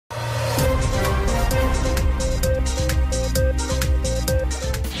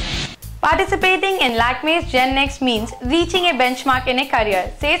Participating in Lakme's Gen Next means reaching a benchmark in a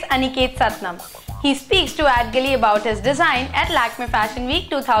career, says Aniket Satnam. He speaks to Adgully about his design at Lakme Fashion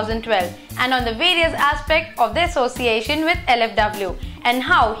Week 2012 and on the various aspects of the association with LFW and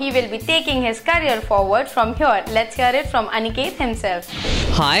how he will be taking his career forward from here. Let's hear it from Aniket himself.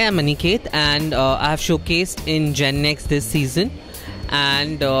 Hi, I'm Aniket and I have showcased in Gen Next this season,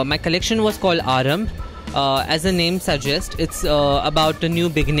 and my collection was called Aram. As the name suggests, it's about a new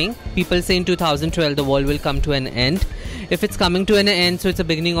beginning. People say in 2012 the world will come to an end. If it's coming to an end, so it's a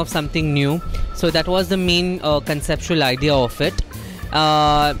beginning of something new. So that was the main conceptual idea of it.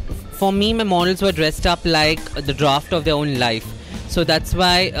 For me, my models were dressed up like the draft of their own life. So that's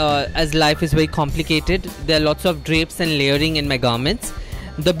why, as life is very complicated, there are lots of drapes and layering in my garments.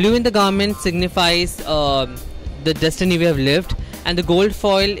 The blue in the garment signifies the destiny we have lived, and the gold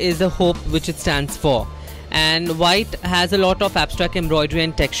foil is the hope which it stands for. And white has a lot of abstract embroidery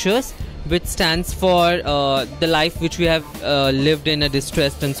and textures, which stands for the life which we have lived in a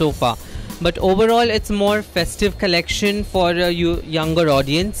distressed and so far. But overall, it's more festive collection for a younger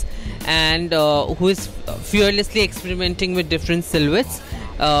audience, and who is fearlessly experimenting with different silhouettes,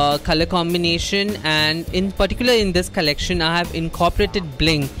 color combination, and in particular in this collection, I have incorporated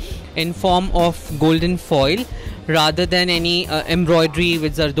bling in form of golden foil rather than any embroidery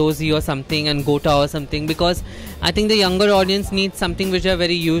with Zardozi or something and Gota or something, because I think the younger audience needs something which they are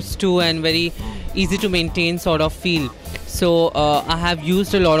very used to and very easy to maintain sort of feel. So I have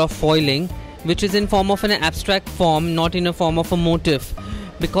used a lot of foiling, which is in form of an abstract form, not in a form of a motif,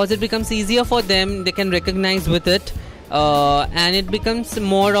 because it becomes easier for them. They can recognize with it, and it becomes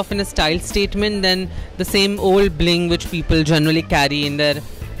more of a style statement than the same old bling which people generally carry in their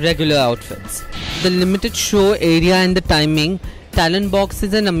regular outfits. The limited show area and the timing, Talent Box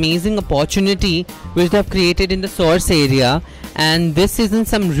is an amazing opportunity which they have created in the source area, and this season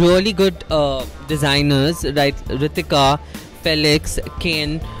some really good designers, right? Ritika, Felix,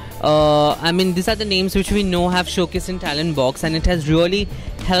 Ken, I mean, these are the names which we know have showcased in Talent Box, and it has really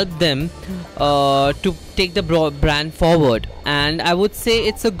helped them to take the brand forward. And I would say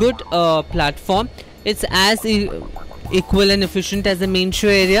it's a good platform. It's as equal and efficient as the main show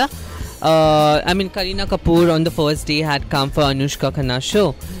area. I mean, Kareena Kapoor on the first day had come for Anushka Khanna's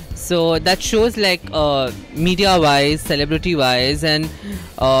show. So that shows like media-wise, celebrity-wise, and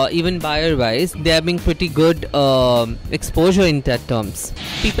even buyer-wise, they are being pretty good exposure in that terms.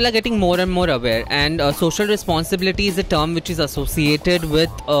 People are getting more and more aware, and social responsibility is a term which is associated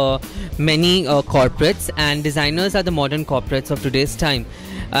with many corporates, and designers are the modern corporates of today's time.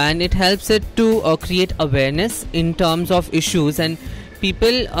 And it helps it to create awareness in terms of issues, and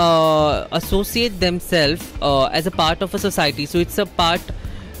people associate themselves as a part of a society. So it's a part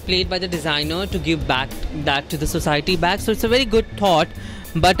played by the designer to give back that to the society back. So it's a very good thought,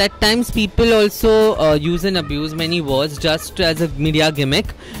 but at times people also use and abuse many words just as a media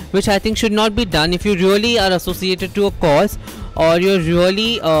gimmick, which I think should not be done. If you really are associated to a cause, or you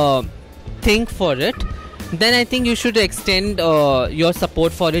really think for it, then I think you should extend your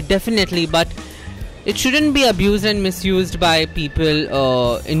support for it, definitely. But it shouldn't be abused and misused by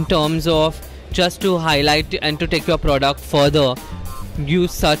people in terms of just to highlight and to take your product further.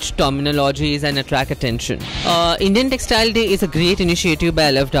 Use such terminologies and attract attention. Indian Textile Day is a great initiative by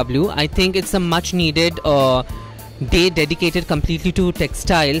LFW. I think it's a much needed day dedicated completely to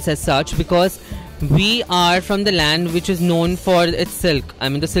textiles as such, because we are from the land which is known for its silk. I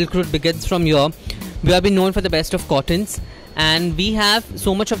mean, the Silk Route begins from here. We have been known for the best of cottons, and we have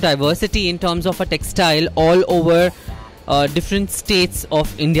so much of diversity in terms of a textile all over different states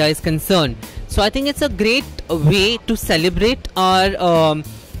of India is concerned. So I think it's a great way to celebrate our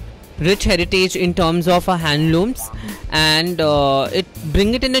rich heritage in terms of our handlooms, and it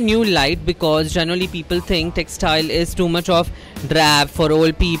bring it in a new light, because generally people think textile is too much of drab for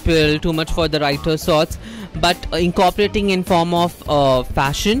old people, too much for the writer sorts, but incorporating in form of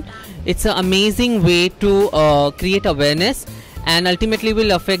fashion, it's an amazing way to create awareness, and ultimately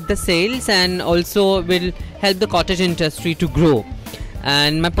will affect the sales and also will help the cottage industry to grow.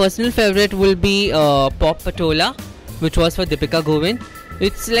 And my personal favorite will be Pop Patola, which was for Deepika Govind.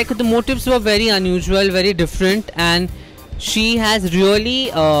 It's like the motifs were very unusual, very different, and she has really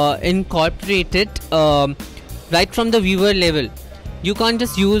incorporated right from the viewer level. You can't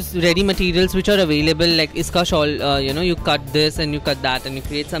just use ready materials which are available like iska shawl, you cut this and you cut that and you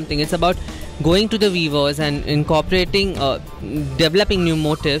create something. It's about going to the weavers and incorporating, developing new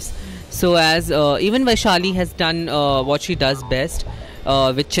motifs. So as even Vaishali has done what she does best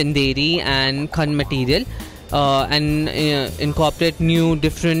with Chanderi and Khan material, and incorporate new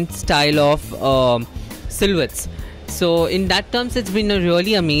different style of silhouettes. So in that terms, it's been a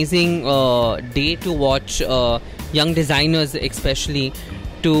really amazing day to watch young designers especially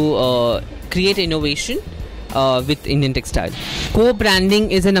to create innovation with Indian textile.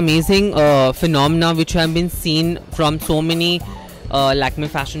 Co-branding is an amazing phenomena which have been seen from so many Lakme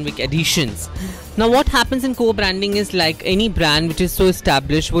Fashion Week editions. Now what happens in co-branding is, like any brand which is so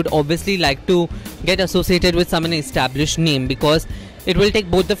established would obviously like to get associated with some established name, because it will take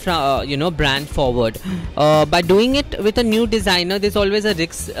both the brand forward. By doing it with a new designer, there's always a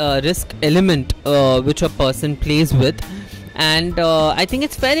risk element which a person plays with, and I think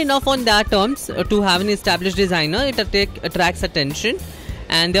it's fair enough on that terms to have an established designer. It attracts attention,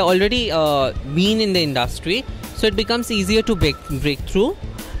 and they're already been in the industry, so it becomes easier to break through.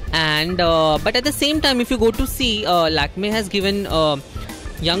 And but at the same time, if you go to see, Lakme has given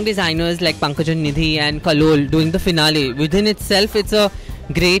young designers like Pankajan Nidhi and Kalol doing the finale. Within itself, it's a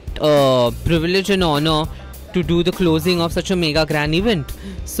great privilege and honor to do the closing of such a mega grand event.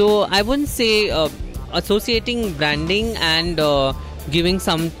 So I wouldn't say associating branding and giving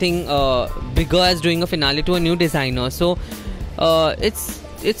something bigger as doing a finale to a new designer. So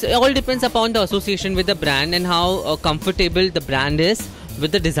it all depends upon the association with the brand and how comfortable the brand is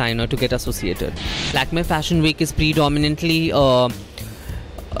with the designer to get associated. Lakme Fashion Week is predominantly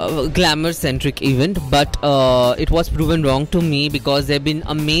glamour centric event, but it was proven wrong to me because there have been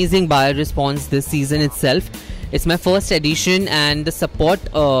amazing buyer response this season itself. It's my first edition, and the support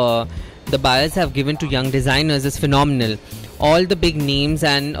the buyers have given to young designers is phenomenal. All the big names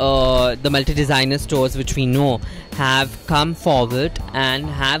and the multi-designer stores which we know have come forward and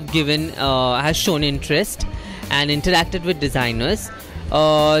have given has shown interest and interacted with designers.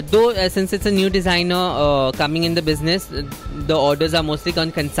 Though since it's a new designer coming in the business, the orders are mostly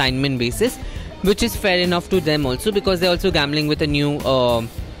on consignment basis, which is fair enough to them also, because they're also gambling with a new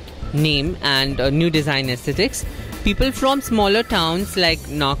name and new design aesthetics. People from smaller towns like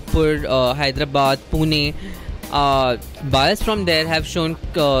Nagpur, Hyderabad, Pune, buyers from there have shown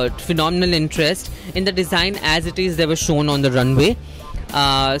phenomenal interest in the design as it is they were shown on the runway,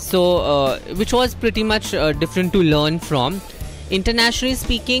 which was pretty much different to learn from. Internationally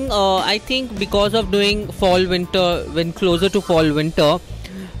speaking, I think because of doing fall winter, when closer to fall winter,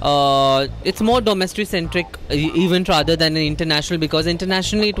 it's more domestic centric event rather than an international, because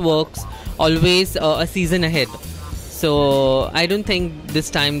internationally it works always a season ahead. So I don't think this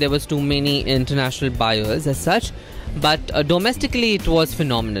time there was too many international buyers as such, but domestically it was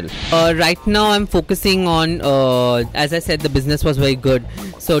phenomenal. Right now I'm focusing on, as I said, the business was very good,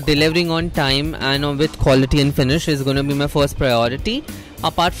 so delivering on time and with quality and finish is going to be my first priority.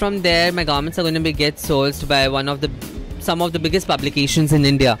 Apart from there, my garments are going to be get sourced by some of the biggest publications in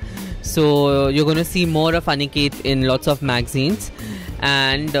India. So you're going to see more of Aniket in lots of magazines,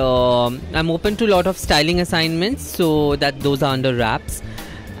 and I'm open to a lot of styling assignments, so that those are under wraps.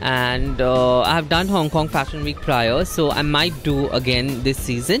 And I have done Hong Kong Fashion Week prior, so I might do again this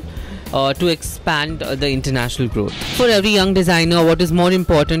season to expand the international growth. For every young designer, what is more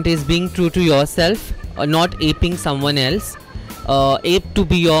important is being true to yourself, not aping someone else. Ape to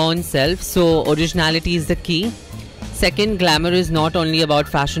be your own self, so originality is the key. Second, glamour is not only about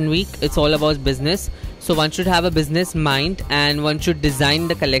Fashion Week, it's all about business. So one should have a business mind, and one should design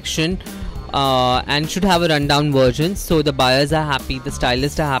the collection and should have a rundown version, so the buyers are happy, the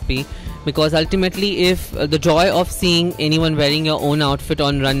stylists are happy, because ultimately if the joy of seeing anyone wearing your own outfit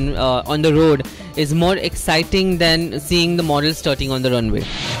on the road is more exciting than seeing the model starting on the runway.